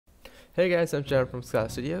Hey guys, I'm Sharon from Scala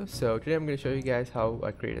Studio. So today I'm going to show you guys how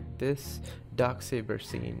I created this dark saber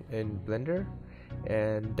scene in Blender,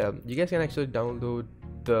 and you guys can actually download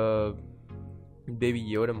the Baby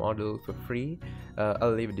Yoda model for free.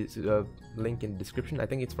 I'll leave this link in the description. I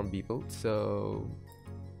think it's from Beeple. So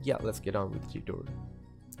yeah, let's get on with the tutorial.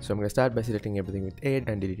 So I'm going to start by selecting everything with A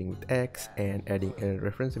and deleting with X and adding a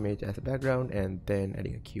reference image as a background and then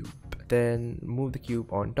adding a cube. Then move the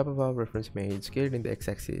cube on top of our reference image, scale it in the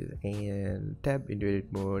x-axis and tab into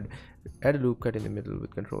edit mode, add a loop cut in the middle with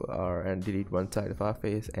Ctrl R and delete one side of our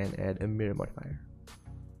face and add a mirror modifier.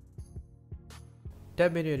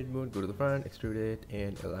 Tab into edit mode, go to the front, extrude it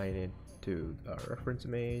and align it to our reference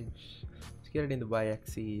image, scale it in the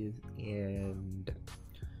y-axis and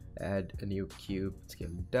add a new cube, scale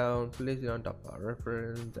it down, place it on top of our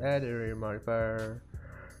reference, add a mirror modifier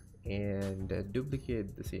and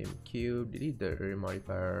duplicate the same cube, delete the area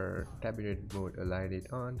modifier, tab in edit mode, align it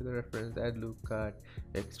onto the reference, add loop cut,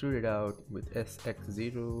 extrude it out with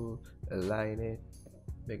SX0, align it,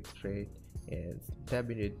 make it straight, and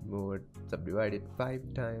tab in edit mode, subdivide it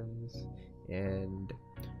 5 times, and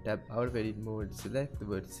tab out of edit mode, select the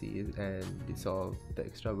vertices and dissolve the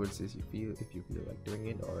extra vertices you feel if you feel like doing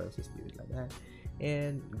it, or else just leave it like that.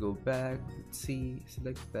 And go back with C,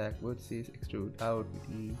 select back vertices, extrude out with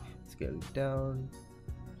E, scale it down,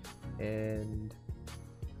 and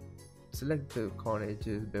select the corner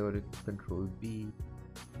edges by Ctrl B.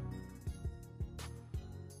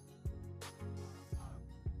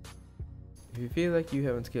 If you feel like you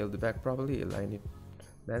haven't scaled the back properly, align it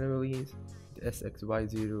manually,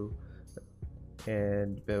 SXY0,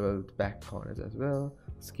 and bevel the back corners as well.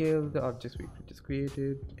 Scale the objects we just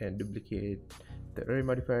created and duplicate the area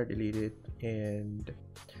modifier, delete it and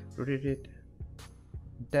rotate it,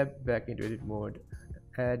 tab back into edit mode,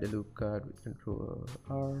 add a loop cut with Ctrl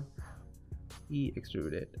R, E,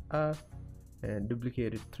 extrude it up and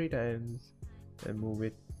duplicate it 3 times and move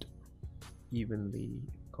it evenly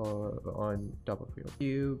on top of your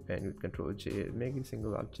cube, and with Ctrl J make a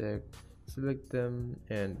single object, select them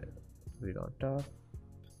and put it on top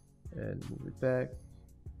and move it back,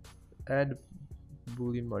 add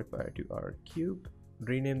Boolean modifier to our cube,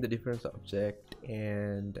 rename the difference object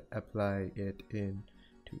and apply it in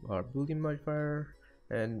to our Boolean modifier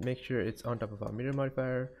and make sure it's on top of our mirror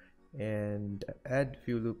modifier, and add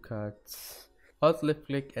few loop cuts. Alt left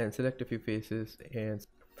click and select a few faces and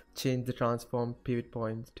change the transform pivot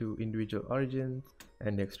points to individual origins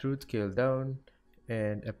and extrude scale down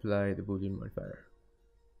and apply the Boolean modifier.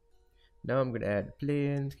 Now I'm going to add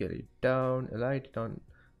plane, scale it down, align it on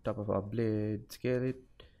top of our blade, scale it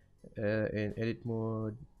in edit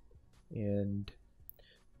mode and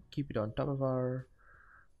keep it on top of our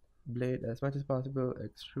blade as much as possible,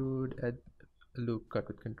 extrude, add a loop cut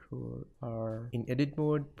with Ctrl R. In edit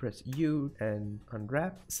mode, press U and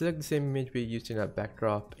unwrap. Select the same image we used in our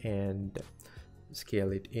backdrop and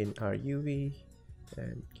scale it in our UV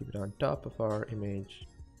and keep it on top of our image.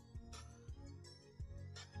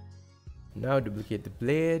 Now duplicate the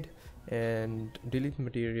blade and delete the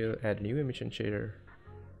material, add a new emission shader,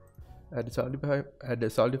 add a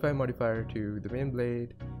solidify modifier to the main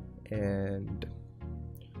blade and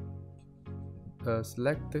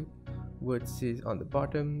select the vertices on the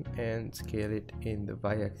bottom and scale it in the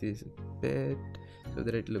y-axis a bit so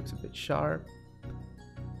that it looks a bit sharp,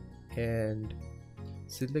 and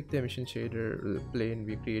select the emission shader, the plane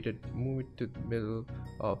we created, move it to the middle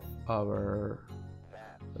of our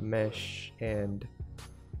mesh and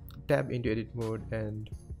tab into edit mode and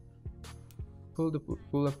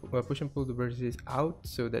push and pull the vertices out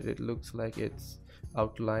so that it looks like it's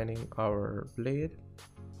outlining our blade.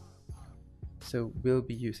 So we'll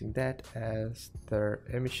be using that as the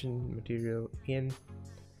emission material in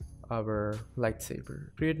our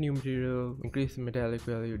lightsaber. Create new material, increase the metallic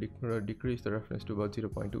value, decrease the reference to about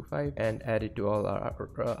 0.25 and add it to all our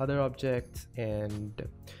other objects, and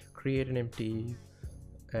create an empty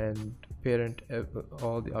and parent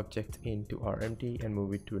all the objects into our empty and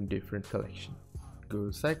move it to a different collection. Go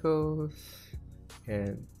to cycles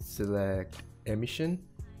and select emission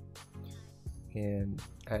and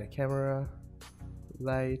add a camera,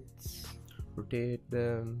 lights, rotate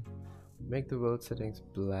them, make the world settings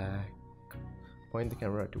black, point the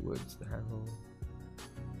camera towards the handle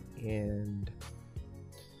and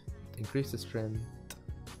increase the strength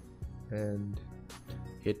and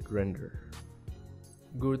hit render.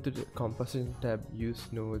 Go to the composition tab,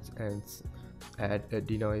 use nodes and add a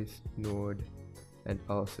denoise node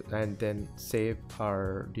and then save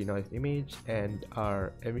our denoised image and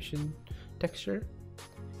our emission texture,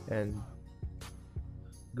 and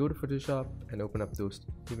go to Photoshop and open up those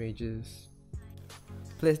images,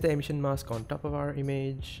 place the emission mask on top of our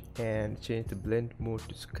image and change the blend mode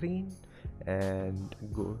to screen, and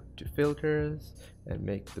go to filters and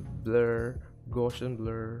make the blur Gaussian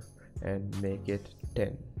blur and make it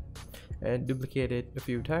 10, and duplicate it a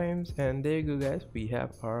few times, and there you go guys, we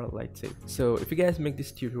have our lightsaber. So if you guys make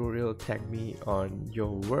this tutorial, tag me on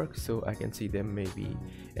your work so I can see them maybe,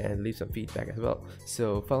 and leave some feedback as well.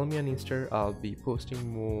 So follow me on Insta, I'll be posting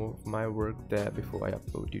more of my work there before I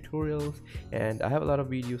upload tutorials, and I have a lot of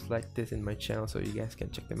videos like this in my channel, so you guys can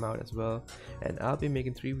check them out as well. And I'll be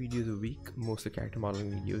making 3 videos a week, mostly character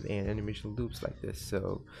modeling videos and animation loops like this.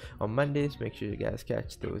 So on Mondays, make sure you guys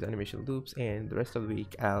catch those animation loops, and the rest of the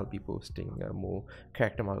week I'll be posting more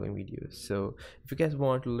character modeling videos. So if you guys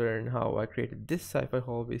want to learn how I created this sci-fi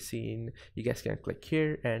hallway scene, you guys can click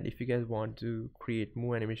here, and if you guys want to create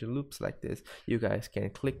more animation loops like this, you guys can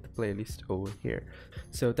click the playlist over here.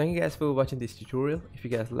 So thank you guys for watching this tutorial. If you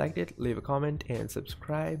guys liked it, leave a comment and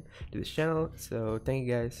subscribe to this channel. So thank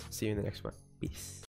you guys, see you in the next one. Peace.